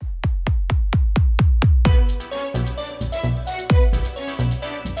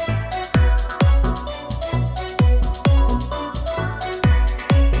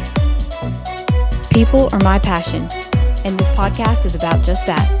People are my passion, and this podcast is about just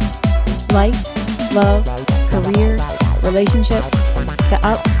that. Life, love, careers, relationships, the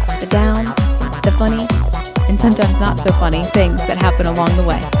ups, the downs, the funny, and sometimes not so funny things that happen along the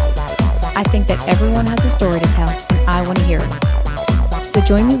way. I think that everyone has a story to tell, and I want to hear it. So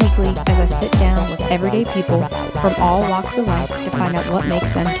join me weekly as I sit down with everyday people from all walks of life to find out what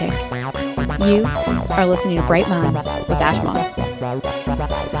makes them tick. You are listening to Bright Minds with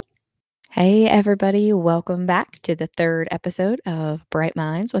Ashmon. Hey everybody, welcome back to the third episode of Bright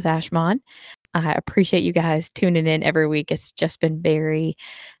Minds with Ashmon. I appreciate you guys tuning in every week. It's just been very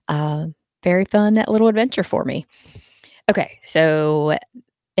fun little adventure for me. Okay, so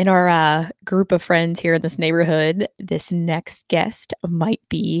in our group of friends here in this neighborhood, this next guest might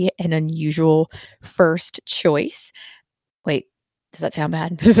be an unusual first choice. Wait, does that sound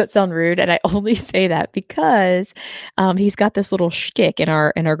bad? Does that sound rude? And I only say that because he's got this little shtick in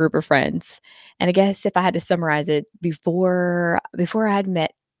our group of friends. And I guess if I had to summarize it, before I had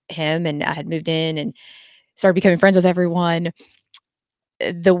met him and I had moved in and started becoming friends with everyone,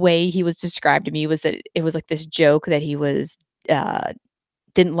 the way he was described to me was that it was like this joke that he was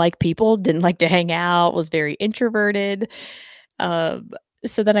didn't like people, didn't like to hang out, was very introverted. So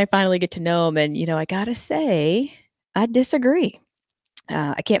then I finally get to know him, and I gotta say, I disagree.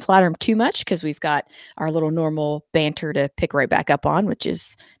 I can't flatter him too much because we've got our little normal banter to pick right back up on, which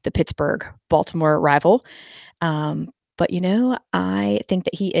is the Pittsburgh-Baltimore rival. But I think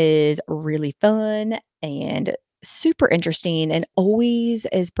that he is really fun and super interesting and always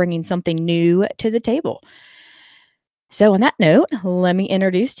is bringing something new to the table. So on that note, let me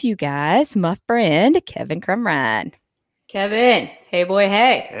introduce to you guys my friend, Kevin Crumrine. Kevin, hey boy,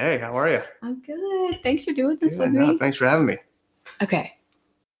 hey. Hey, how are you? I'm good. Thanks for doing this with me. No, thanks for having me. Okay.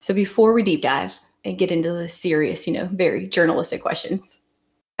 So before we deep dive and get into the serious, very journalistic questions,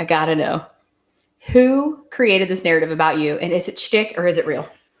 I gotta know, who created this narrative about you, and is it shtick or is it real?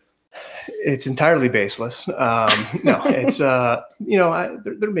 It's entirely baseless. No, it's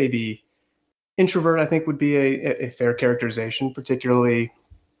there may be introvert. I think would be a fair characterization, particularly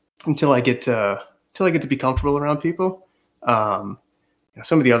until I get to be comfortable around people. Some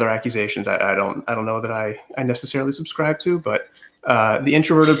of the other accusations I don't know that I necessarily subscribe to, but the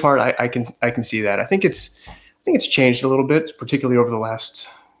introverted part I can see that. I think it's changed a little bit, particularly over the last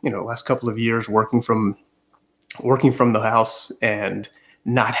couple of years working from the house and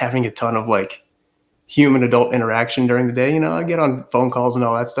not having a ton of like human adult interaction during the day. I get on phone calls and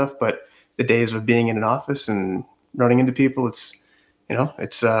all that stuff, but the days of being in an office and running into people, it's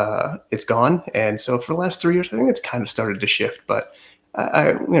gone. And so for the last 3 years, I think it's kind of started to shift. But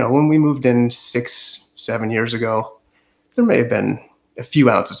when we moved in 6-7 years ago, there may have been a few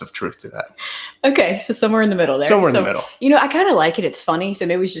ounces of truth to that. Okay, so somewhere in the middle there. In the middle. I kind of like it. It's funny. So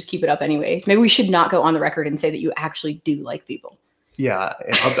maybe we should just keep it up anyways. Maybe we should not go on the record and say that you actually do like people. Yeah,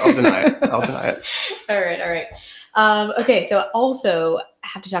 I'll deny it. I'll deny it. All right. Okay, so also I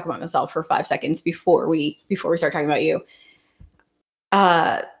have to talk about myself for 5 seconds before we start talking about you.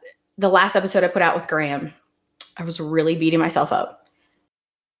 The last episode I put out with Graham, I was really beating myself up.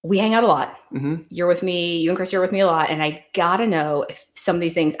 We hang out a lot. Mm-hmm. You're with me. You and Chris are with me a lot. And I got to know if some of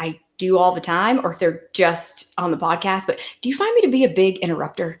these things I do all the time or if they're just on the podcast. But do you find me to be a big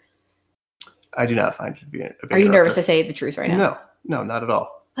interrupter? I do not find you to be a big interrupter. Are you nervous to say the truth right now? No, not at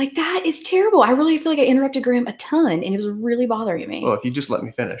all. Like, that is terrible. I really feel like I interrupted Graham a ton and it was really bothering me. Well, if you just let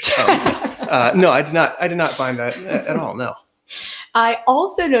me finish. No, I did not find that at all. No. I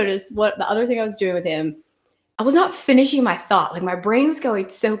also noticed what the other thing I was doing with him, I was not finishing my thought. Like, my brain was going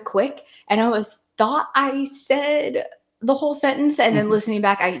so quick and I almost thought I said the whole sentence, and then listening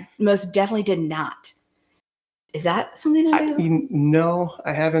back, I most definitely did not. Is that something I do? No,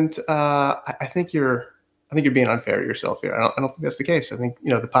 I haven't. I think you're being unfair to yourself here. I don't think that's the case. I think,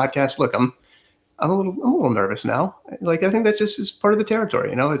 the podcast, look, I'm a little nervous now. Like, I think that just is part of the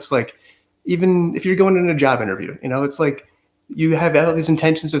territory. It's like, even if you're going in a job interview, it's like you have all these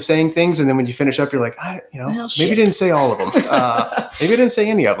intentions of saying things, and then when you finish up, you're like, maybe I didn't say all of them. Maybe I didn't say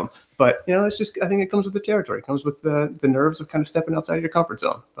any of them. But it's just, I think it comes with the territory. It comes with the nerves of kind of stepping outside of your comfort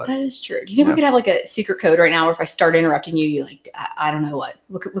zone. But that is true. Do you think we could have like a secret code right now, where if I start interrupting you, you like, I don't know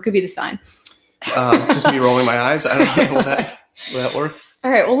what could be the sign? Just me rolling my eyes. I don't know. Will that work? All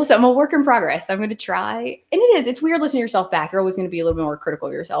right. Well, listen, I'm a work in progress. I'm going to try. And it's weird listening to yourself back. You're always going to be a little bit more critical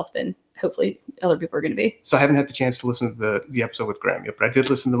of yourself than hopefully other people are going to be. So I haven't had the chance to listen to the episode with Graham yet, but I did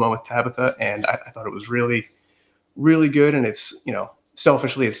listen to the one with Tabitha, and I thought it was really, really good. And it's,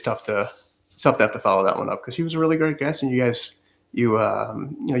 selfishly, it's tough to have to follow that one up because she was a really great guest, and you guys, you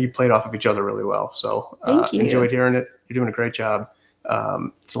played off of each other really well. So thank you. Enjoyed hearing it. You're doing a great job.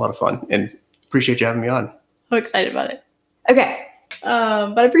 It's a lot of fun. And appreciate you having me on. I'm excited about it. Okay.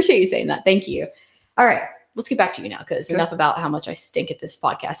 But I appreciate you saying that. Thank you. All right. Let's get back to you now, because enough about how much I stink at this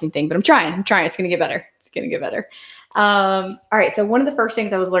podcasting thing, but I'm trying. It's going to get better. All right. So one of the first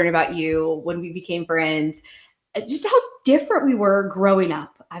things I was learning about you when we became friends, just how different we were growing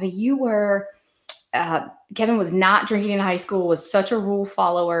up. I mean, you were, Kevin was not drinking in high school, was such a rule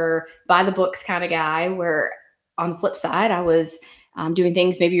follower, by the books kind of guy, where on the flip side, I was doing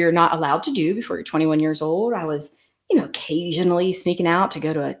things maybe you're not allowed to do before you're 21 years old. I was, occasionally sneaking out to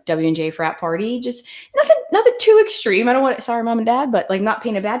go to a W&J frat party. Just nothing too extreme. I don't want, sorry, mom and dad, but like not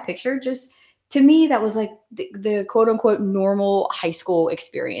paint a bad picture. Just to me, that was like the quote unquote normal high school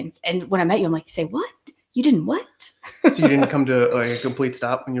experience. And when I met you, I'm like, say what? You didn't what? So you didn't come to like a complete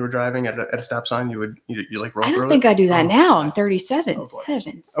stop when you were driving at a stop sign? You like roll through it? I don't think I do that now. I'm 37. Oh, boy.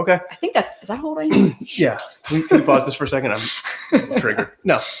 Heavens. Okay. I think is that how old I am? Yeah. Can we pause this for a second? I'm a little triggered.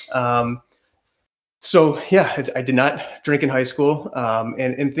 No. So yeah, I did not drink in high school.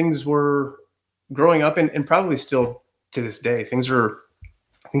 And things were growing up and probably still to this day, things are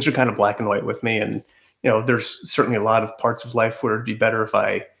kind of black and white with me. And, there's certainly a lot of parts of life where it'd be better if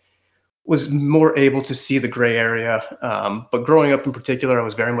I was more able to see the gray area. But growing up in particular, I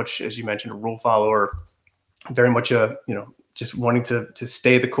was very much, as you mentioned, a rule follower, very much just wanting to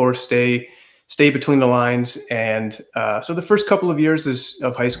stay the course, stay between the lines. And so the first couple of years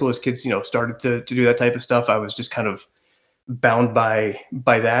of high school, as kids, started to do that type of stuff, I was just kind of bound by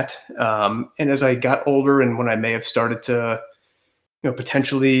that. And as I got older and when I may have started to,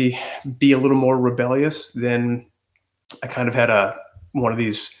 potentially be a little more rebellious, then I kind of had one of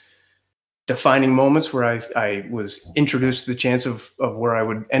these defining moments where I was introduced to the chance of where I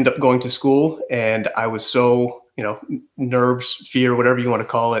would end up going to school. And I was so, nerves, fear, whatever you want to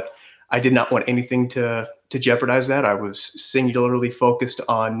call it, I did not want anything to jeopardize that. I was singularly focused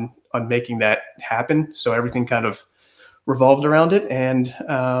on making that happen. So everything kind of revolved around it. And,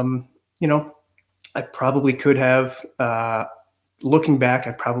 I probably could have, looking back,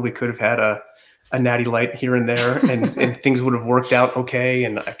 I probably could have had a natty light here and there and things would have worked out okay.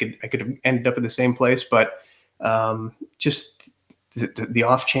 And I could have ended up in the same place, but just the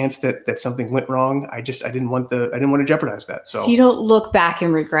off chance that something went wrong, I didn't want to jeopardize that. So you don't look back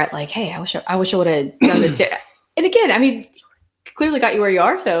and regret like, hey, I wish I would have done this too. And again, I mean, clearly got you where you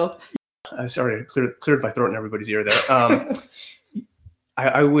are. So sorry, cleared my throat in everybody's ear there.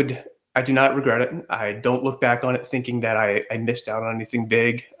 I do not regret it. I don't look back on it thinking that I missed out on anything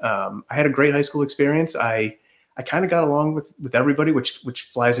big. I had a great high school experience. I kind of got along with everybody, which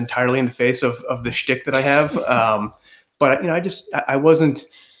flies entirely in the face of the shtick that I have. But I wasn't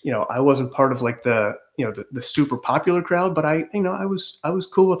part of like the super popular crowd, but I was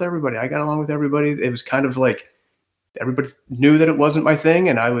cool with everybody. I got along with everybody. It was kind of like everybody knew that it wasn't my thing.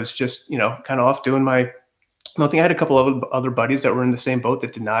 And I was just, kind of off doing my thing. I had a couple of other buddies that were in the same boat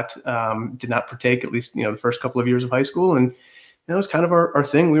that did not partake, at least, the first couple of years of high school. And it was kind of our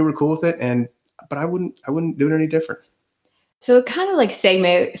thing. We were cool with it. But I wouldn't do it any different. So it kind of like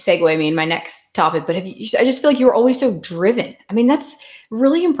segue me in my next topic, but I just feel like you were always so driven. I mean, that's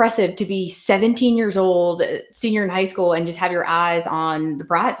really impressive to be 17 years old, senior in high school, and just have your eyes on the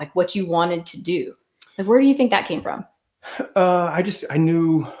prize, like what you wanted to do. Like, where do you think that came from? I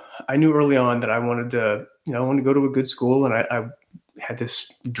knew early on that I wanted to, go to a good school, and I had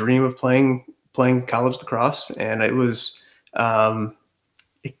this dream of playing college lacrosse, and it was,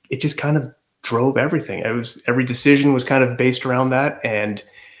 it just kind of drove everything. Every decision was kind of based around that. And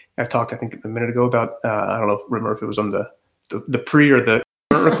I talked, I think a minute ago about, I don't remember if it was on the pre or the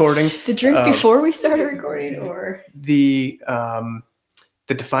recording. The drink before we started recording, or the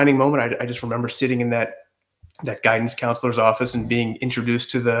defining moment. I just remember sitting in that guidance counselor's office and being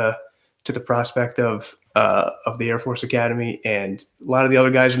introduced to the prospect of the Air Force Academy. And a lot of the other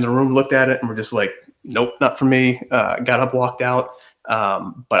guys in the room looked at it and were just like, nope, not for me. Got up, walked out.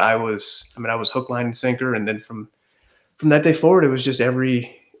 But I was hook, line, and sinker. And then from that day forward, it was just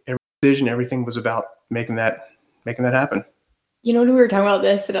every decision, everything was about making that happen. When we were talking about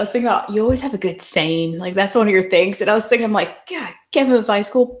this, and I was thinking about, you always have a good saying, like that's one of your things. And I was thinking, I'm like, God, Kevin was high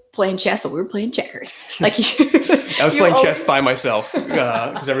school playing chess, so we were playing checkers. Like I was playing chess by myself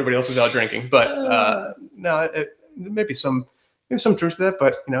because everybody else was out drinking. But no, it may be some truth to that.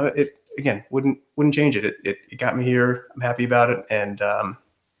 But it again wouldn't change it. It got me here. I'm happy about it, and I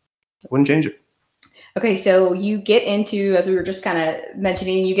wouldn't change it. Okay, so you get into, as we were just kind of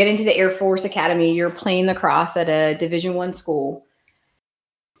mentioning, you get into the Air Force Academy. You're playing lacrosse at a Division I school.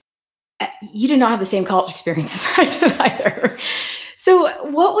 You did not have the same college experience as I did either. So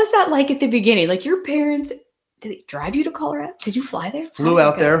what was that like at the beginning? Like, your parents did he drive you to Colorado? Did you fly there? Flew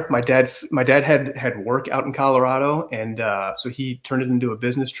out there. My dad had work out in Colorado, and so he turned it into a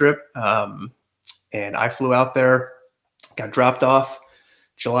business trip. And I flew out there, got dropped off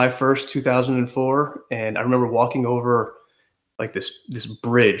July 1st, 2004, and I remember walking over like this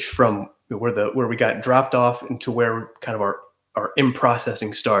bridge from where we got dropped off into where kind of our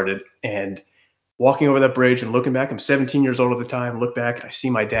in-processing started, and walking over that bridge and looking back. I'm 17 years old at the time. Look back, and I see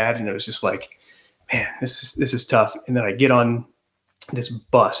my dad, and it was just like, man, this is tough. And then I get on this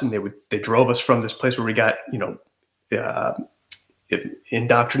bus, and they drove us from this place where we got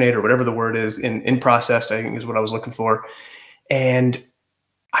indoctrinated, or whatever the word is, in processed, I think is what I was looking for. And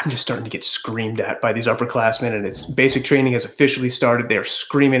I'm just starting to get screamed at by these upperclassmen, and it's basic training has officially started. They're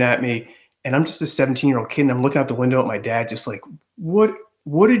screaming at me, and I'm just a 17-year-old kid, and I'm looking out the window at my dad, just like, what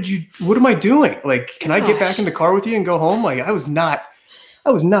am I doing? Like, can I get back in the car with you and go home? Like, I was not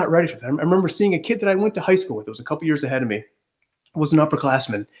ready for that. I remember seeing a kid that I went to high school with. It was a couple years ahead of me, was an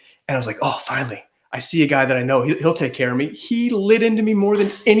upperclassman. And I was like, oh, finally, I see a guy that I know. He'll take care of me. He lit into me more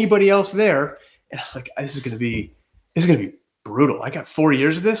than anybody else there. And I was like, this is going to be brutal. I got 4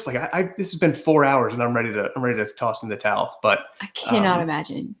 years of this. Like, this has been 4 hours, and I'm ready to toss in the towel. But I cannot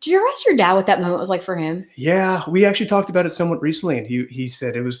imagine. Did you ask your dad what that moment was like for him? Yeah, we actually talked about it somewhat recently, and he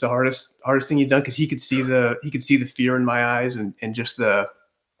said it was the hardest thing he'd done, because he could see the fear in my eyes, and just the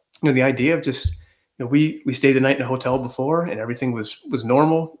idea of just, we stayed the night in a hotel before, and everything was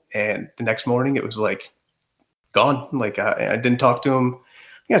normal, and the next morning it was like gone. Like, I didn't talk to him.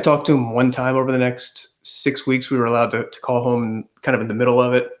 I talked to him one time over the next 6 weeks. We were allowed to call home kind of in the middle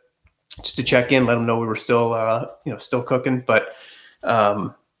of it, just to check in, let him know we were still cooking. But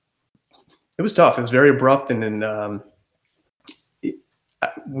it was tough. It was very abrupt, and then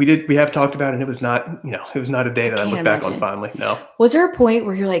we have talked about it, and it was not a day that I look back on fondly. No. Was there a point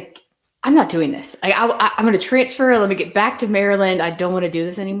where you're like, I'm not doing this. I'm going to transfer. Let me get back to Maryland. I don't want to do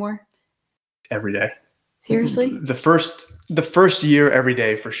this anymore. Every day. Seriously? The first year, every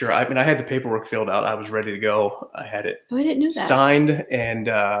day, for sure. I mean, I had the paperwork filled out. I was ready to go. I had it I didn't know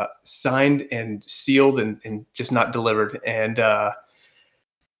that. signed and sealed and just not delivered. And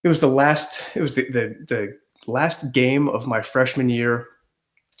it was the last game of my freshman year.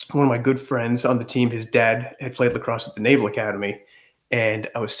 One of my good friends on the team, his dad had played lacrosse at the Naval Academy. And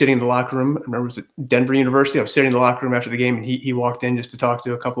I was sitting in the locker room. I remember it was at Denver University. I was sitting in the locker room after the game, and he walked in just to talk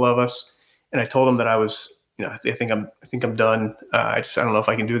to a couple of us. And I told him that I was, I think I'm done. I don't know if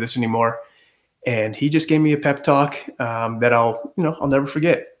I can do this anymore. And he just gave me a pep talk that I'll never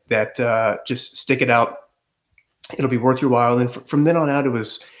forget. That just stick it out. It'll be worth your while. And from then on out, it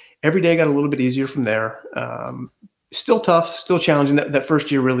was every day got a little bit easier from there. Still tough, still challenging. That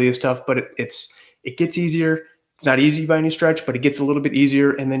first year really is tough, but it gets easier. It's not easy by any stretch, but it gets a little bit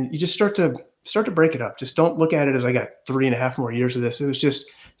easier. And then you just start to break it up. Just don't look at it as I got 3.5 more years of this. It was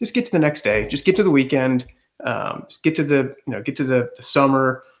just get to the next day, just get to the weekend, just get to the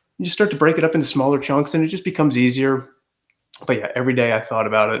summer. You just start to break it up into smaller chunks, and it just becomes easier. But yeah, every day I thought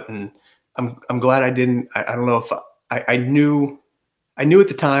about it, and I'm glad I didn't. I don't know if I knew at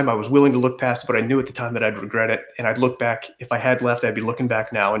the time I was willing to look past it, but I knew at the time that I'd regret it. And I'd look back, if I had left, I'd be looking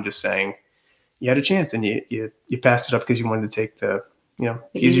back now and just saying, you had a chance, and you passed it up because you wanted to take the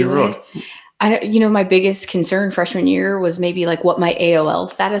easier road. My biggest concern freshman year was maybe like what my AOL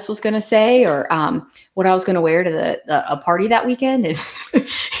status was going to say, or what I was going to wear to a party that weekend. And so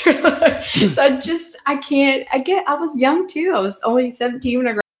I was young too. I was only 17 when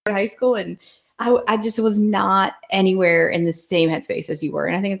I graduated high school, and I just was not anywhere in the same headspace as you were.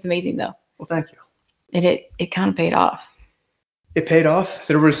 And I think it's amazing though. Well, thank you. And it kind of paid off. It paid off.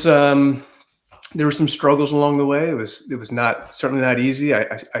 There were some struggles along the way. It was certainly not easy.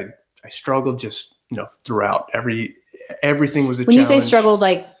 I struggled just, throughout. Everything was a challenge. When you say struggled,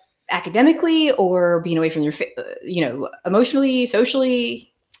 like academically or being away from your, emotionally,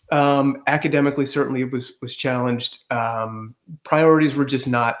 socially? Academically, certainly it was challenged. Priorities were just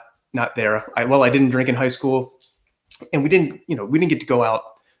not there. I didn't drink in high school, and we didn't get to go out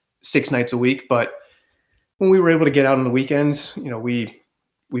 6 nights a week, but when we were able to get out on the weekends, we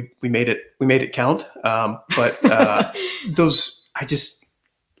made it count. But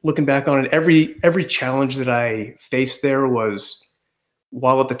looking back on it, every challenge that I faced there was,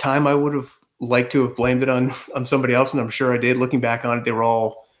 while at the time I would have liked to have blamed it on somebody else, and I'm sure I did. Looking back on it, they were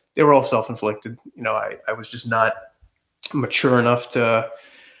all self-inflicted. I was just not mature enough to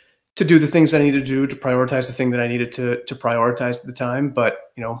do the things I needed to do, to prioritize the thing that I needed to prioritize at the time.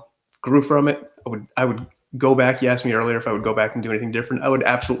 But grew from it. I would go back. You asked me earlier if I would go back and do anything different. I would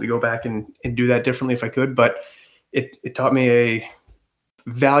absolutely go back and do that differently if I could. But it taught me a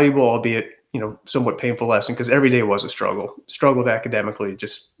valuable, albeit somewhat painful lesson, because every day was a struggled academically,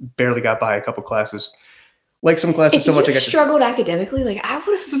 just barely got by a couple classes. Like some classes if so much you struggled academically, like I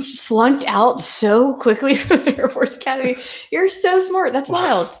would have flunked out so quickly from the Air Force Academy. You're so smart. That's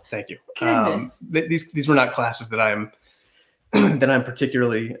wild. Thank you. Goodness. These were not classes that I'm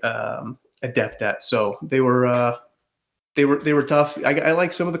particularly adept at. So they were tough. I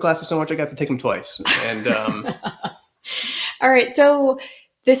like some of the classes so much I got to take them twice. And all right. So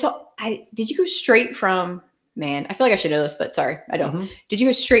did you go straight from, man, I feel like I should know this, but sorry, I don't. Mm-hmm. Did you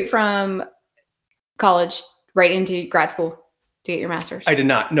go straight from college right into grad school to get your master's? I did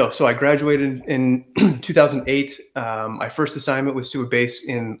not. No. So I graduated in 2008. My first assignment was to a base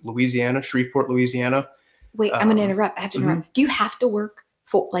in Louisiana, Shreveport, Louisiana. Wait, I'm going to interrupt. I have to interrupt. Mm-hmm. Do you have to work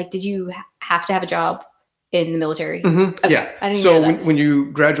did you have to have a job in the military? Mm-hmm. Okay. Yeah. I didn't know that. When you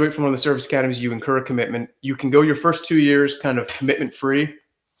graduate from one of the service academies, you incur a commitment. You can go your first 2 years kind of commitment free.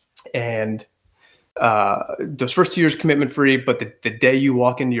 And those first 2 years commitment free, but the day you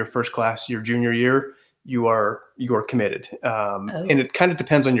walk into your first class, your junior year, you are committed. And it kind of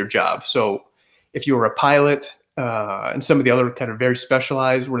depends on your job. So if you were a pilot and some of the other kind of very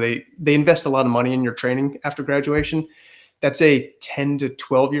specialized, where they invest a lot of money in your training after graduation, that's a 10 to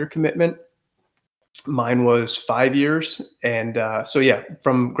 12 year commitment. Mine was 5 years. And so yeah,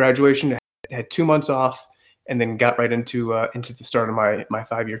 from graduation, I had 2 months off, and then got right into the start of my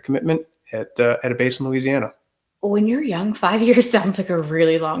 5 year commitment at a base in Louisiana. When you're young, 5 years sounds like a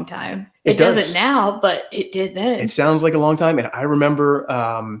really long time. It doesn't now, but it did then. It sounds like a long time. And I remember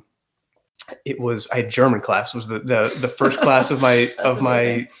I had German class. It was the first class of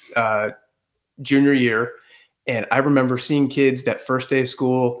my junior year. And I remember seeing kids that first day of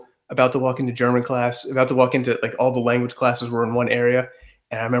school about to walk into German class, about to walk into, like, all the language classes were in one area.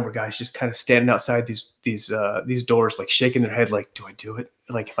 And I remember guys just kind of standing outside these doors, like shaking their head, like, do I do it?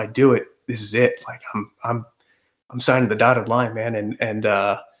 Like, if I do it, this is it. Like, I'm signing the dotted line, man. And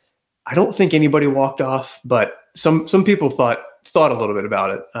I don't think anybody walked off, but some people thought a little bit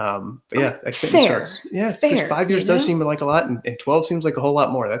about it. But yeah, that starts. Yeah, it's because 5 years does seem like a lot, and 12 seems like a whole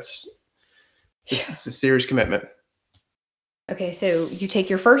lot more. It's a serious commitment. Okay, so you take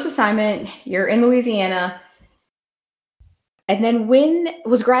your first assignment, you're in Louisiana. And then when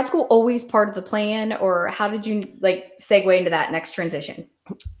was grad school always part of the plan, or how did you segue into that next transition?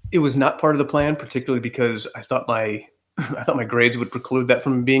 It was not part of the plan, particularly because I thought my grades would preclude that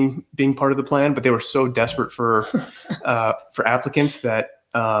from being part of the plan, but they were so desperate for applicants that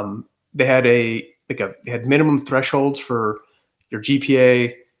they had minimum thresholds for your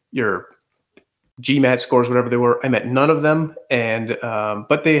GPA, your GMAT scores, whatever they were. I met none of them, and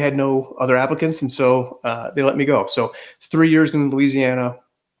but they had no other applicants, and so they let me go. So 3 years in Louisiana,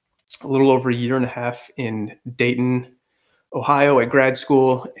 a little over a year and a half in Dayton, Ohio at grad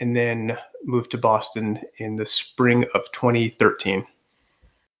school, and then moved to Boston in the spring of 2013.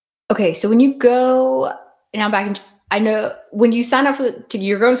 Okay, so when you go now back in, I know when you sign up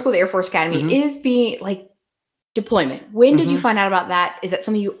you're going to school, the Air Force Academy Mm-hmm. is being deployment. When did you find out about that? Is that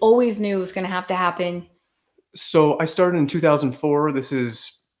something you always knew was going to have to happen? So I started in 2004. This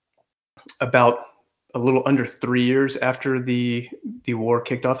is about a little under 3 years after the war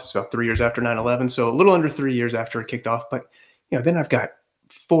kicked off. It's about 3 years after 9/11. So a little under 3 years after it kicked off. But then I've got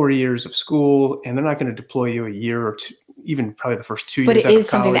 4 years of school, and they're not going to deploy you a year or two, even probably the first 2 years. But it is college.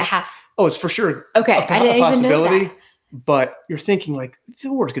 Something that has. Oh, it's for sure. Okay, I didn't even know that. But you're thinking, like,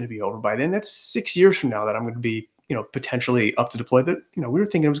 the war's going to be over by then. That's 6 years from now that I'm going to be, potentially up to deploy. But we were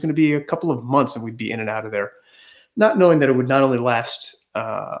thinking it was going to be a couple of months and we'd be in and out of there, not knowing that it would not only last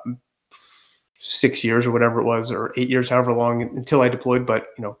 6 years or whatever it was, or 8 years, however long until I deployed, but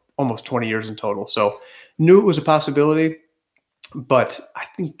almost 20 years in total. So knew it was a possibility, but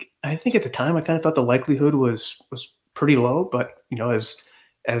I think at the time I kind of thought the likelihood was pretty low. But as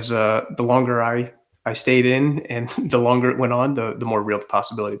the longer I stayed in and the longer it went on, the more real the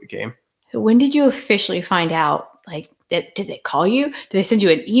possibility became. So when did you officially find out? Did they call you? Did they send you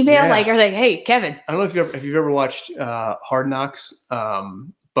an email? Yeah. Are they, hey, Kevin? I don't know if you've ever watched Hard Knocks,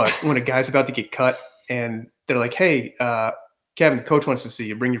 but when a guy's about to get cut and they're like, hey, Kevin, the coach wants to see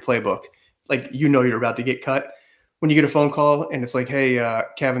you. Bring your playbook. You're about to get cut. When you get a phone call and it's like, hey,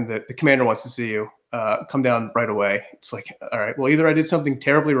 Kevin, the commander wants to see you. Come down right away. It's like, all right, well, either I did something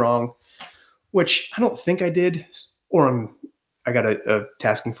terribly wrong, which I don't think I did, or I got a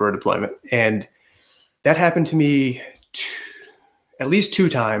tasking for a deployment. And that happened to me at least 2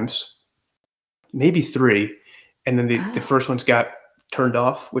 times, maybe 3. And then the first one's got turned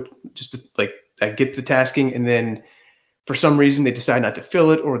off, which I get the tasking, and then for some reason they decide not to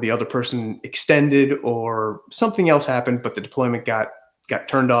fill it, or the other person extended, or something else happened, but the deployment got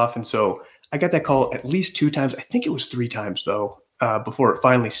turned off. And so I got that call at least 2 times. I think it was 3 times though, before it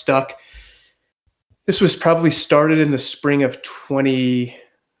finally stuck. This was probably started in the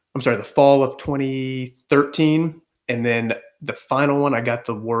fall of 2013. And then the final one, I got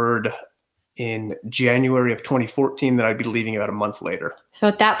the word in January of 2014 that I'd be leaving about a month later. So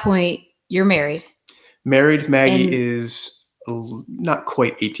at that point, you're married. Married. Maggie is not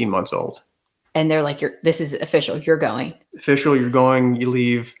quite 18 months old. And they're like, this is official. You're going. Official. You're going. You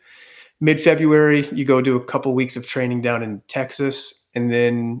leave mid-February. You go do a couple weeks of training down in Texas, and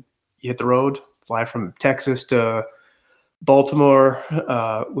then you hit the road, fly from Texas to Baltimore,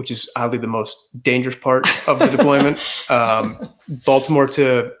 which is oddly the most dangerous part of the deployment. Baltimore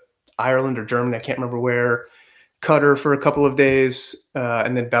to Ireland or Germany, I can't remember where. Qatar for a couple of days,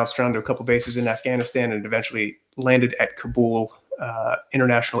 and then bounced around to a couple bases in Afghanistan, and eventually landed at Kabul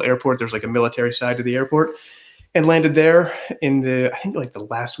International Airport. There's like a military side to the airport, and landed there in I think like the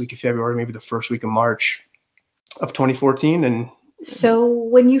last week of February, maybe the first week of March of 2014. And so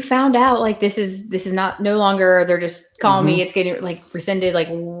when you found out like this is no longer, they're just calling me, it's getting like rescinded, like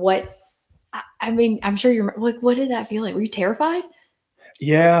what? I mean, I'm sure you're like, what did that feel like? Were you terrified?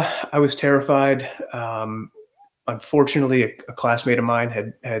 Yeah, I was terrified. Unfortunately, a classmate of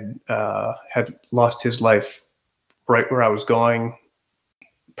mine had lost his life right where I was going,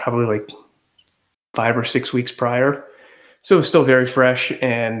 probably like 5 or 6 weeks prior. So it was still very fresh,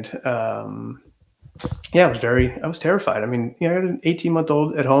 and I was terrified. I mean, I had an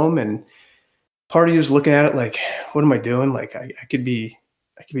 18-month-old at home, and part of you is looking at it like, what am I doing? Like I could be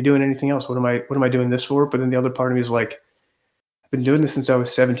doing anything else. What am I doing this for? But then the other part of me is like, I've been doing this since I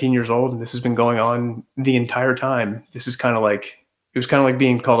was 17 years old, and this has been going on the entire time. This is kind of like, it was kind of like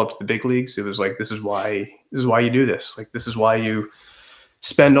being called up to the big leagues. It was like, this is why you do this. Like, this is why you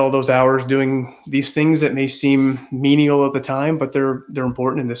spend all those hours doing these things that may seem menial at the time, but they're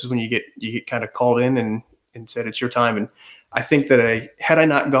important. And this is when you get kind of called in and said, it's your time. And I think that had I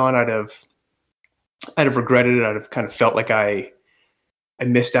not gone, I'd have regretted it. I'd have kind of felt like I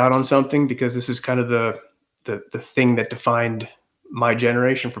missed out on something, because this is kind of the thing that defined my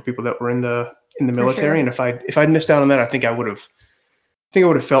generation for people that were in the military. Sure. And if I'd missed out on that, I think I would have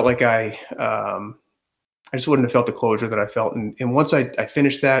felt like I just wouldn't have felt the closure that I felt. And once I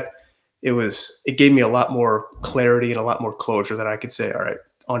finished that, it gave me a lot more clarity and a lot more closure that I could say, all right,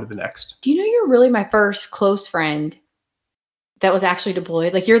 on to the next. Do you know you're really my first close friend that was actually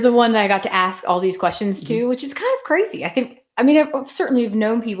deployed? Like, you're the one that I got to ask all these questions to, which is kind of crazy. I've certainly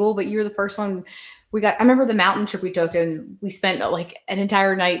known people, but you're the first one. I remember the mountain trip we took, and we spent like an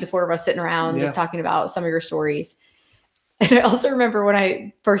entire night, the 4 of us sitting around just talking about some of your stories. And I also remember when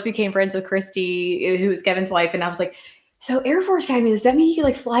I first became friends with Christy, who was Kevin's wife, and I was like, so Air Force Academy, does that mean you can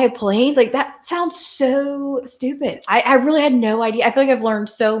like fly a plane? Like, that sounds so stupid. I really had no idea. I feel like I've learned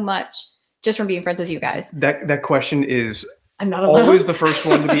so much just from being friends with you guys. That question is I'm not alone. Always the first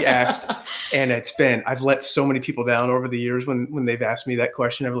one to be asked. And I've let so many people down over the years when they've asked me that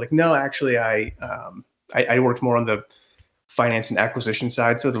question. I'm like, no, actually I worked more on the finance and acquisition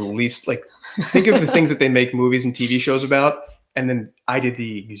side. So the least, like, think of the things that they make movies and TV shows about. And then I did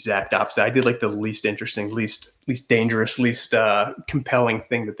the exact opposite. I did like the least interesting, least dangerous, least compelling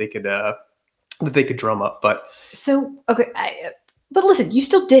thing that they could drum up. But so, okay. But listen, you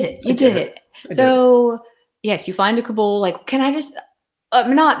still did it. You did it. So yes, you fly into Kabul. Like, can I just,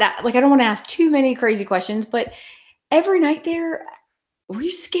 not that, like, I don't want to ask too many crazy questions, but every night there, were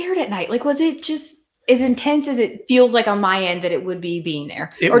you scared at night? Like, was it just as intense as it feels like on my end that it would be being there?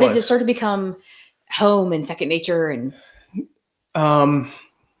 Or did it sort of become home and second nature? And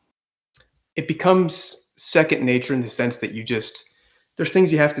it becomes second nature in the sense that there's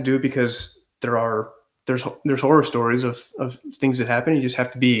things you have to do, because there's horror stories of things that happen. You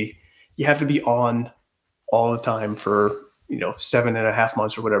have to be on all the time for 7.5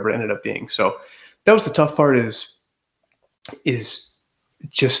 months or whatever it ended up being. So that was the tough part, is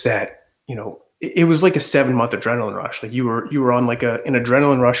just that, it was like a 7-month adrenaline rush. Like you were on like an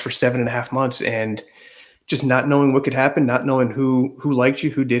adrenaline rush for 7.5 months, and just not knowing what could happen, not knowing who liked you,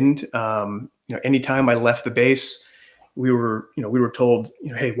 who didn't. Anytime I left the base, we were told,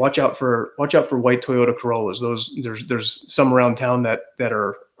 hey, watch out for white Toyota Corollas. There's some around town that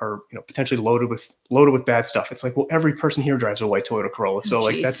are potentially loaded with bad stuff. It's like, well, every person here drives a white Toyota Corolla. So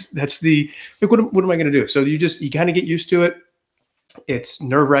like, that's the, like, what am I going to do? So you kind of get used to it. It's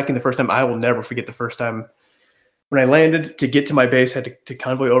nerve-wracking the first time. I will never forget the first time when I landed to get to my base, had to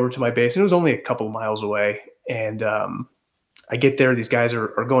convoy over to my base, and it was only a couple of miles away. And I get there, these guys are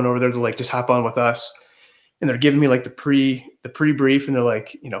going over there to like, just hop on with us. And they're giving me like the pre-brief, and they're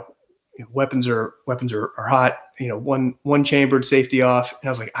like, weapons are hot, one chambered, safety off. And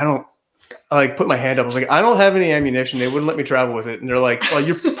I was like, I don't I like put my hand up. I was like, I don't have any ammunition. They wouldn't let me travel with it. And they're like, well,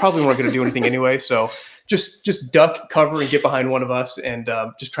 you probably weren't going to do anything anyway. So just duck, cover, and get behind one of us, and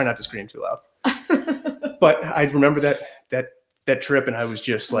just try not to scream too loud. But I remember that trip, and I was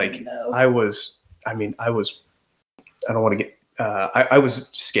just like, I don't want to get. I was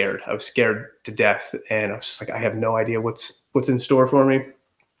scared. I was scared to death, and I was just like, I have no idea what's in store for me.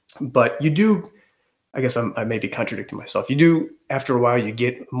 But you do. I guess I may be contradicting myself. You do, after a while, you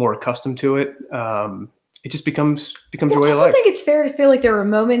get more accustomed to it. It just becomes your way of life. I think it's fair to feel like there are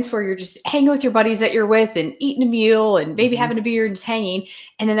moments where you're just hanging with your buddies that you're with and eating a meal and maybe having a beer and just hanging.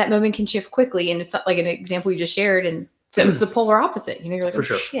 And then that moment can shift quickly. And it's not like an example you just shared. And so it's the polar opposite. You're like,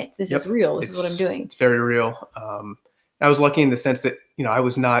 shit, this is real. This is what I'm doing. It's very real. I was lucky in the sense that, I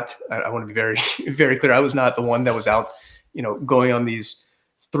was not, I want to be very, very clear. I was not the one that was out, going on these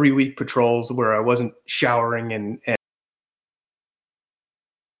 3-week patrols where I wasn't showering and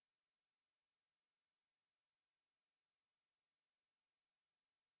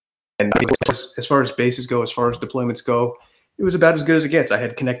as far as bases go, as far as deployments go, it was about as good as it gets. I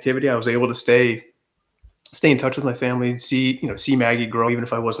had connectivity. I was able to stay in touch with my family, see Maggie grow. Even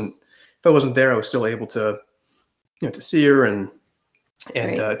if I wasn't there, I was still able to, to see her and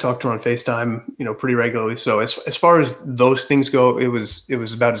talk to her on FaceTime, pretty regularly. So as far as those things go, it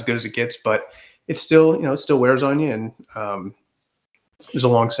was about as good as it gets, but it still wears on you. And it was a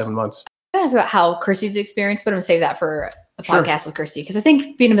long 7 months. I ask about how Christy's experience, but I'm going to save that for a podcast with Christy. Cause I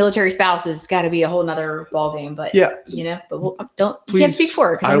think being a military spouse has got to be a whole nother ballgame, but you can't speak for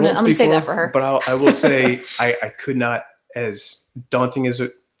her. Cause I'm going to say that for her. But I will say I could not, as daunting as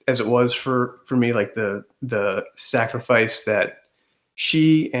it was for me, like the sacrifice that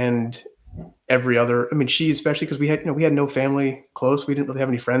she and every other, she especially, because we had no family close. We didn't really have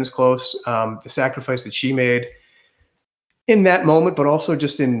any friends close. The sacrifice that she made in that moment, but also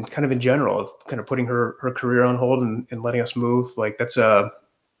just in general, of kind of putting her career on hold and letting us move. Like that's a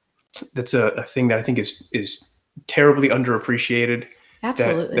thing that I think is terribly underappreciated.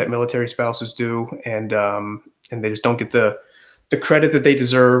 Absolutely. That military spouses do. And they just don't get the credit that they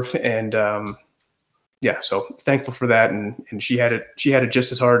deserve. And, so thankful for that. And she had it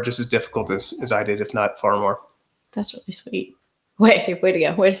just as hard, just as difficult as I did, if not far more. That's really sweet. Way to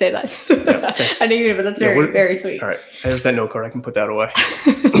go. Way to say that. Yeah, I didn't even, but that's very sweet. All right. There's that note card. I can put that away.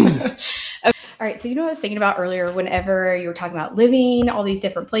 Okay. All right. So, what I was thinking about earlier, whenever you were talking about living all these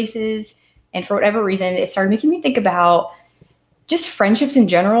different places, and for whatever reason, it started making me think about just friendships in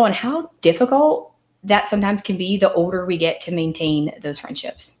general and how difficult that sometimes can be the older we get to maintain those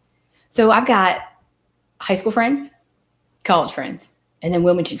friendships. So I've got high school friends, college friends, and then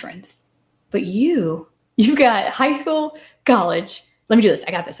Wilmington friends. But you've got high school, college. Let me do this.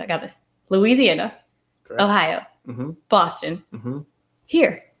 I got this. Louisiana, correct. Ohio, Boston,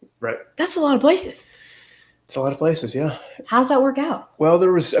 here. Right. That's a lot of places. It's a lot of places. Yeah. How's that work out? Well,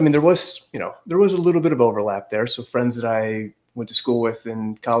 there was a little bit of overlap there. So friends that I went to school with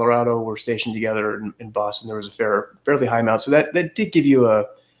in Colorado were stationed together in Boston. There was a fairly high amount. So that did give you a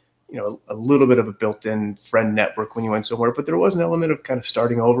little bit of a built-in friend network when you went somewhere, but there was an element of kind of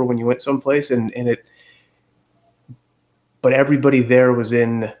starting over when you went someplace but everybody there was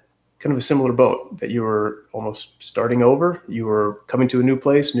in kind of a similar boat, that you were almost starting over. You were coming to a new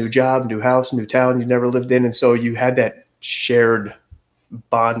place, new job, new house, new town you never lived in. And so you had that shared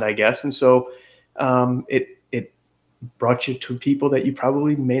bond, I guess. And so it brought you to people that you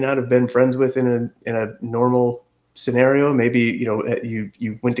probably may not have been friends with in a normal scenario. Maybe,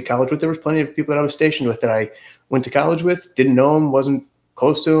 you went to college with. There was plenty of people that I was stationed with that I went to college with, didn't know them, wasn't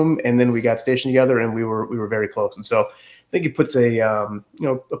close to them. And then we got stationed together and we were very close. And so I think it puts a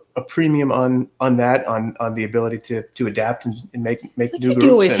premium on the ability to adapt and make new groups. You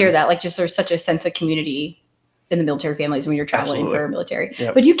do always hear that, like, just there's such a sense of community in the military families when you're traveling for military.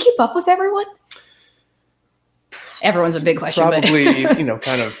 Yep. But do you keep up with everyone? Everyone's a big question. Probably,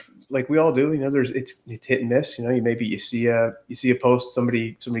 kind of like we all do. It's hit and miss. You see a post,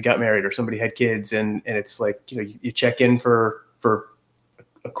 somebody got married or somebody had kids, and it's like you check in for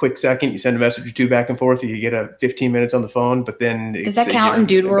a quick second, you send a message or two back and forth, you get a 15 minutes on the phone, but then does that count in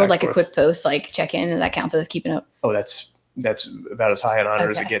dude world, like a quick post, like check in, and that counts as keeping up? Oh, that's about as high an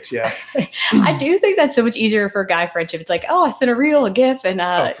honor as it gets. Yeah. I do think that's so much easier for guy friendship. It's like, I sent a reel, a GIF, and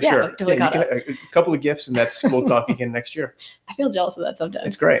sure. Totally caught up. A couple of GIFs, and we'll talk again next year. I feel jealous of that sometimes.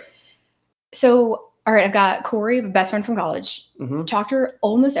 It's great. So, all right, I've got Corey, my best friend from college. Talk to her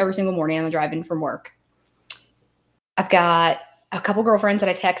almost every single morning on the drive in from work. I've got a couple girlfriends that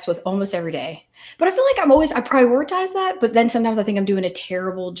I text with almost every day. But I feel like I prioritize that, but then sometimes I think I'm doing a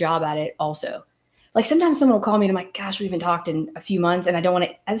terrible job at it also. Like sometimes someone will call me and I'm like, gosh, we haven't talked in a few months and I don't want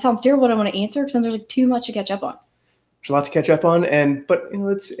to, that sounds terrible. I don't want to answer because there's like too much to catch up on. There's a lot to catch up on. But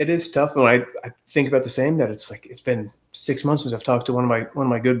it is tough. When I think about the same, that it's like, it's been 6 months since I've talked to one of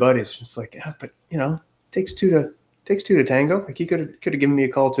my good buddies. It's like, yeah, but it takes two to tango. Like he could have given me a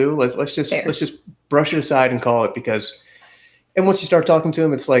call too. Let's just brush it aside and call it, because, and once you start talking to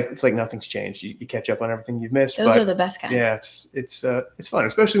them, it's like nothing's changed. You catch up on everything you've missed. Those are the best kind. Yeah, it's fun,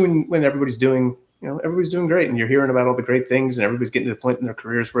 especially when everybody's doing great, and you're hearing about all the great things, and everybody's getting to the point in their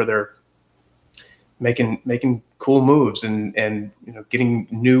careers where they're making cool moves and getting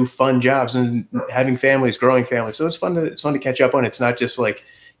new fun jobs and having families, growing families. So it's fun to catch up on. It's not just like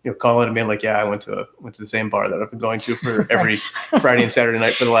calling and being like, yeah, I went to the same bar that I've been going to for every Friday and Saturday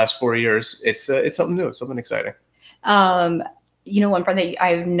night for the last 4 years. It's something new, something exciting. One friend that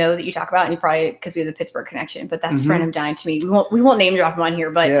I know that you talk about, and you probably, because we have the Pittsburgh connection, but that's a friend of dying to me. We won't name drop him on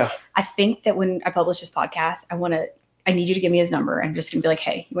here, but yeah. I think that when I publish this podcast, I need you to give me his number. I'm just gonna be like,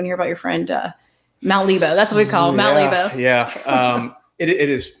 hey, you want to hear about your friend Mount Lebo? That's what we call him, Mount Lebo. Yeah. It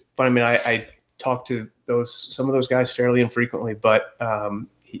is fun. I mean, I talk to some of those guys fairly infrequently, but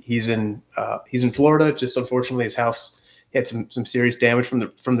he's in Florida. Just unfortunately, his house had some serious damage from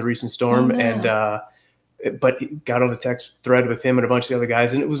the recent storm, but he got on the text thread with him and a bunch of the other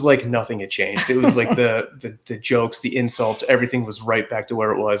guys, and it was like nothing had changed. It was like the jokes, the insults, everything was right back to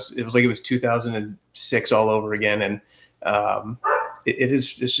where it was. It was like it was 2006 all over again, and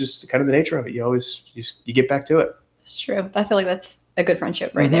it's just kind of the nature of it. You get back to it. It's true. I feel like that's a good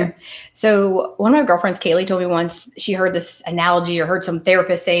friendship right there. So one of my girlfriends, Kaylee, told me once she heard this analogy or heard some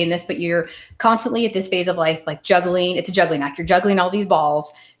therapist saying this, but you're constantly at this phase of life, like juggling. It's a juggling act. You're juggling all these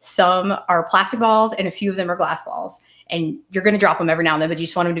balls. Some are plastic balls and a few of them are glass balls. And you're going to drop them every now and then, but you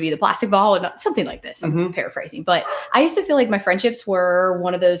just want them to be the plastic ball and something like this. I'm paraphrasing. But I used to feel like my friendships were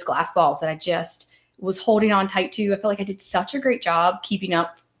one of those glass balls that I just was holding on tight to. I felt like I did such a great job keeping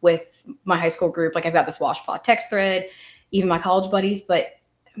up with my high school group. Like I've got this Washpod text thread, even my college buddies. But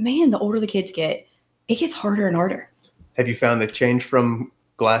man, the older the kids get, it gets harder and harder. Have you found the change from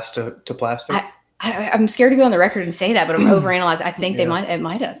glass to plastic? I'm scared to go on the record and say that, but I'm overanalyzing. I think it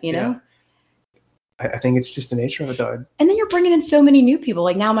might have, know? I think it's just the nature of it, though. And then you're bringing in so many new people.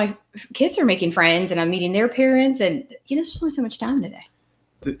 Like now my kids are making friends and I'm meeting their parents, and there's only so much time in a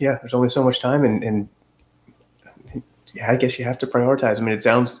day. Yeah, there's only so much time, and I guess you have to prioritize. I mean, it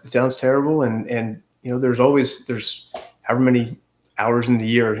sounds terrible, and there's however many hours in the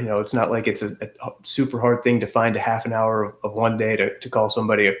year. It's not like it's a super hard thing to find a half an hour of one day to call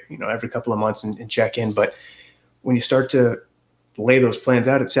somebody, every couple of months and check in. But when you start to lay those plans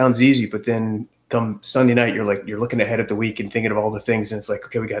out, it sounds easy, but then come Sunday night, you're looking ahead at the week and thinking of all the things, and it's like,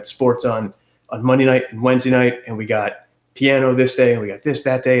 okay, we got sports on Monday night and Wednesday night, and we got piano this day, and we got this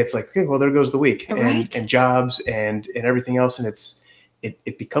that day. It's like, okay, well, there goes the week, and jobs and everything else, and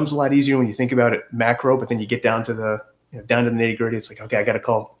it becomes a lot easier when you think about it macro, but then you get down to the nitty gritty. It's like, okay, I got to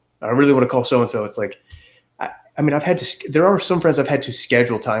call. I really want to call so and so. It's like, I mean, there are some friends I've had to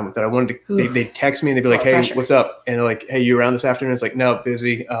schedule time with that I wanted to. They text me and they'd be like, "Hey, what's up?" And they're like, "Hey, you around this afternoon?" It's like, "No,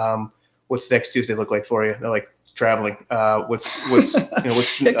 busy. What's next Tuesday look like for you?" And they're like, "Traveling. What's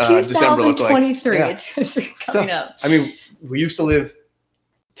December look like?" 2023. Yeah. It's coming up. I mean, we used to live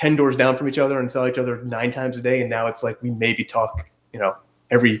 10 doors down from each other and saw each other 9 times a day, and now it's like we maybe talk,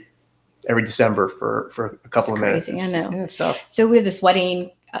 every December for a couple of minutes. I know. Yeah, it's tough. So we have this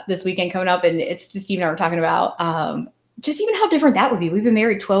wedding this weekend coming up, and it's just Steve and I were talking about just even how different that would be. We've been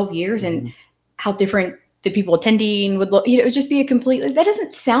married 12 years, and how different the people attending would look. It would just be a completely. That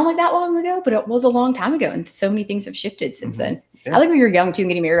doesn't sound like that long ago, but it was a long time ago, and so many things have shifted since then. Yeah. I think when you were young too, and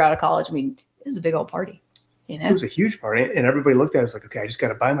getting married out of college. I mean, it was a big old party. It was a huge party, and everybody looked at it as like, okay, I just got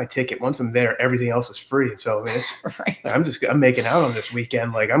to buy my ticket. Once I'm there, everything else is free. And so, I mean, I'm making out on this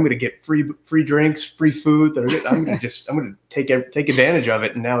weekend. Like, I'm going to get free drinks, free food. I'm going to take advantage of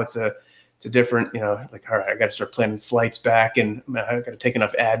it. And now it's a different, like, all right, I got to start planning flights back, and I got to take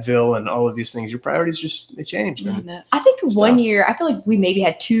enough Advil and all of these things. Your priorities they change. I think one year, I feel like we maybe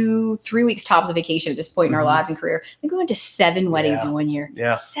had 2-3 weeks tops of vacation at this point in our lives and career. I think we went to 7 weddings in 1 year.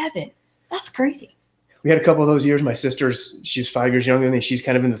 Yeah. 7. That's crazy. We had a couple of those years. My sister's, she's 5 years younger than me. She's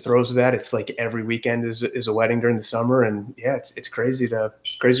kind of in the throes of that. It's like every weekend is a wedding during the summer. And yeah, it's crazy to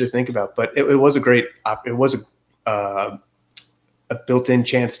think about, but it was a built-in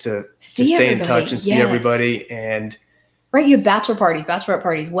chance to stay in touch and see everybody. And right. You have bachelorette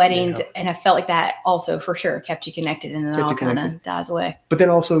parties, weddings. Yeah. And I felt like that also for sure kept you connected, and then it all kind of dies away. But then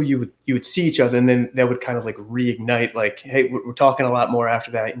also you would see each other, and then that would kind of like reignite, like, hey, we're talking a lot more after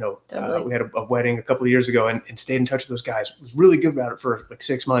that. Totally. We had a wedding a couple of years ago and stayed in touch with those guys. Was really good about it for like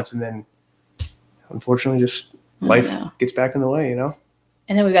 6 months. And then unfortunately, just life gets back in the way,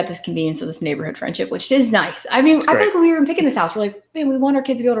 And then we got this convenience of this neighborhood friendship, which is nice. I mean, I feel like when we were picking this house, we're like, man, we want our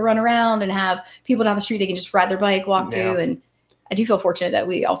kids to be able to run around and have people down the street they can just ride their bike, walk to. And I do feel fortunate that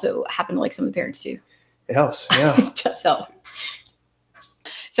we also happen to like some of the parents too. It helps. Yeah. It does help.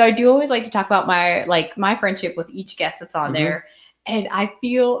 So I do always like to talk about my friendship with each guest that's on there. And I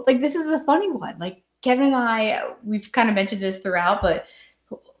feel like this is a funny one. Like Kevin and I, we've kind of mentioned this throughout, but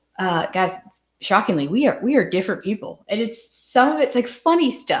guys, shockingly, we are different people. And some of it's like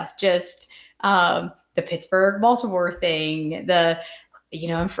funny stuff, just the Pittsburgh, Baltimore thing,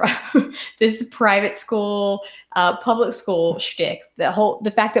 I'm from this private school, public school shtick.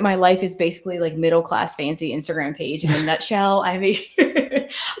 The fact that my life is basically like middle class fancy Instagram page in a nutshell. I mean,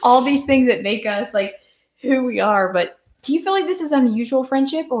 all these things that make us like who we are. But do you feel like this is unusual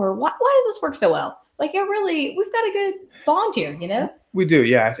friendship, or why does this work so well? Like we've got a good bond here, We do,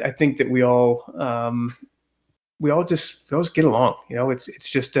 yeah. I think that we all just get along. It's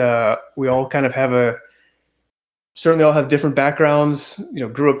just we all kind of certainly all have different backgrounds.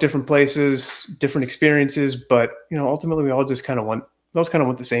 Grew up different places, different experiences, but ultimately we all just kind of want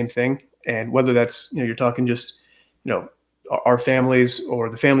the same thing. And whether that's you're talking just our families or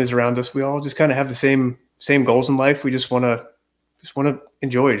the families around us, we all just kind of have the same goals in life. We just want to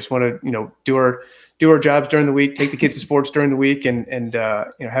enjoy. Just want to do our jobs during the week, take the kids to sports during the week, and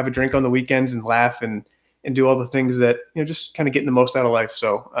have a drink on the weekends and laugh and do all the things that just kind of getting the most out of life.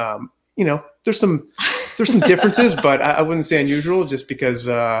 So there's some differences, but I wouldn't say unusual, just because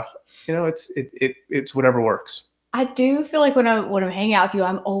it's whatever works. I do feel like when I'm hanging out with you,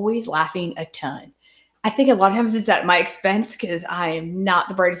 I'm always laughing a ton. I think a lot of times it's at my expense because I am not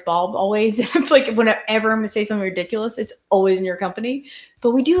the brightest bulb always. It's like whenever I'm going to say something ridiculous, it's always in your company.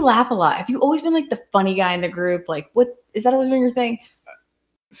 But we do laugh a lot. Have you always been like the funny guy in the group? Like, is that always been your thing?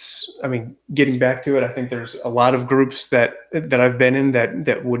 I mean, getting back to it, I think there's a lot of groups that I've been in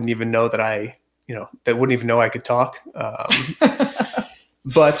that wouldn't even know that that wouldn't even know I could talk.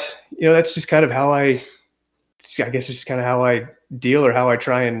 But that's just kind of how I guess it's just kind of how I deal, or how I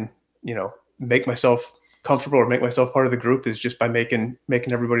try and make myself comfortable or make myself part of the group, is just by making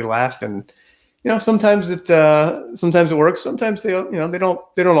everybody laugh. And sometimes it works. Sometimes they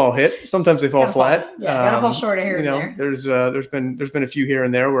don't all hit. Sometimes they fall flat. Gotta fall short of here and there. There's been a few here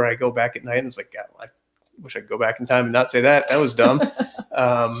and there where I go back at night and it's like, God, I wish I could go back in time and not say that. That was dumb.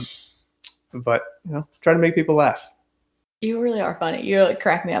 But try to make people laugh. You really are funny. You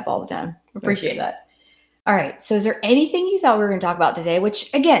crack me up all the time. Appreciate that. All right. So is there anything you thought we were going to talk about today?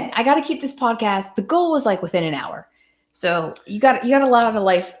 Which, again, I got to keep this podcast. The goal was like within an hour. So you got a lot of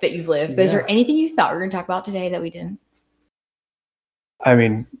life that you've lived. But is there anything you thought we were going to talk about today that we didn't? I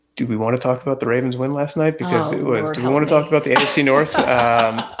mean, do we want to talk about the Ravens win last night? Because do we want to talk about the AFC North?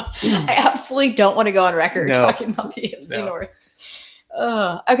 I absolutely don't want to go on record talking about the AFC North.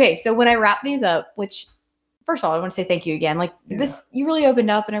 Okay. So when I wrap these up, which, first of all, I want to say thank you again. Like this, you really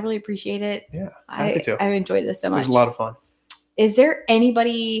opened up and I really appreciate it. Yeah. I enjoyed this so much. It was a lot of fun. Is there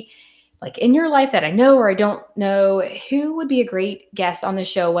anybody like in your life that I know or I don't know who would be a great guest on the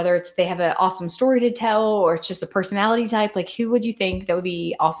show, whether it's they have an awesome story to tell or it's just a personality type? Like who would you think that would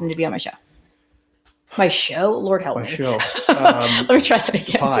be awesome to be on my show? My show? Lord help me. My show. Let me try that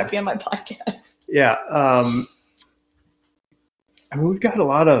again. To be on my podcast. Yeah. I mean, we've got a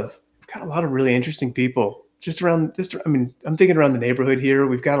lot of really interesting people I'm thinking around the neighborhood here.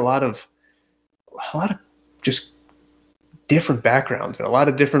 We've got a lot of just different backgrounds and a lot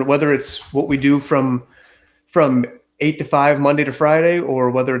of different, whether it's what we do from 8 to 5, Monday to Friday, or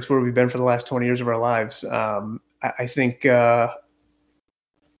whether it's where we've been for the last 20 years of our lives. I think, I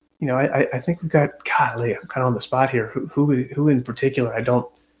think we've got, golly, I'm kind of on the spot here. Who in particular? I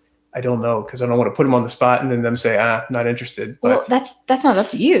don't know, because I don't want to put them on the spot and then them say, not interested. But well, that's not up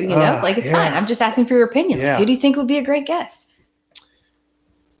to you, like it's fine. I'm just asking for your opinion. Yeah. Who do you think would be a great guest?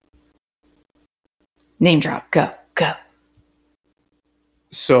 Name drop. Go.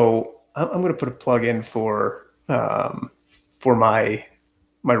 So I'm going to put a plug in for my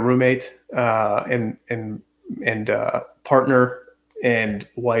roommate and partner and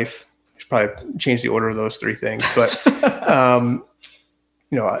wife. I should probably change the order of those three things, but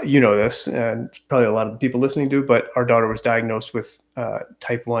you know this, and probably a lot of the people listening do, but our daughter was diagnosed with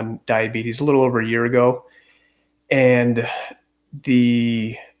type 1 diabetes a little over a year ago. And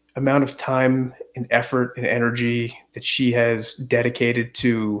the amount of time and effort and energy that she has dedicated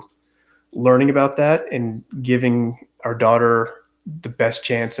to learning about that and giving our daughter the best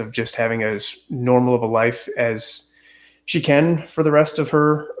chance of just having as normal of a life as she can for the rest of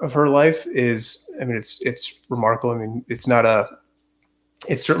her life is, I mean, it's remarkable. I mean, it's not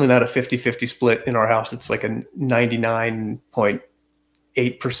it's certainly not a 50-50 split in our house. It's like a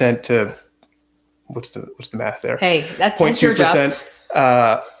 99.8% to what's the math there? Hey, that's your job.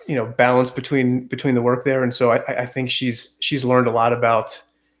 Balance between the work there. And so I think she's learned a lot about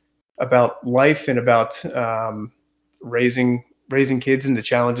life and about raising kids and the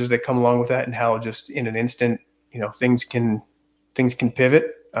challenges that come along with that, and how just in an instant, things can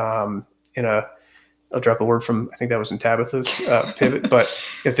pivot. I'll drop a word from, I think that was in Tabitha's pivot, but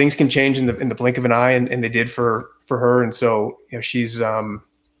things can change in the blink of an eye, and they did for her. And so she's learned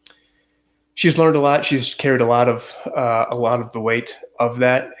a lot. She's carried a lot of the weight of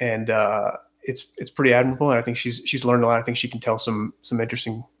that, and it's pretty admirable. And I think she's learned a lot. I think she can tell some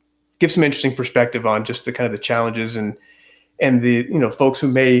interesting perspective on just the kind of the challenges and the folks who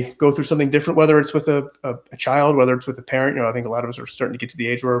may go through something different, whether it's with a child, whether it's with a parent. I think a lot of us are starting to get to the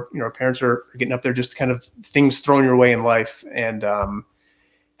age where our parents are getting up there, just kind of things thrown your way in life, and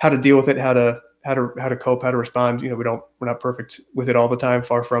how to deal with it, how to cope, how to respond. We're not perfect with it all the time,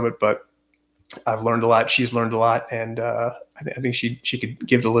 far from it, but I've learned a lot. She's learned a lot, and I think she could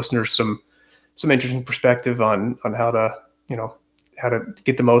give the listeners some interesting perspective on how to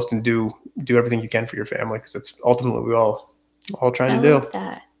get the most and do everything you can for your family, because it's ultimately we all trying to do.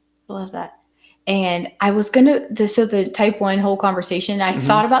 I love that. And I was the type 1 whole conversation, I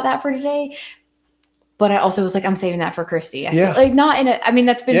thought about that for today, but I also was like, I'm saving that for Christy. I feel like not in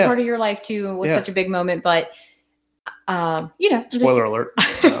that's been part of your life too, was such a big moment, but spoiler alert.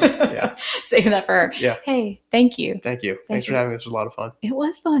 Saving that for her. Yeah. Hey, thank you. Thanks for having me. This was a lot of fun. It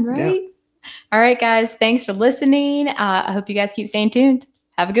was fun, right? Yeah. All right, guys. Thanks for listening. I hope you guys keep staying tuned.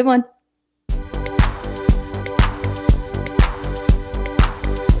 Have a good one.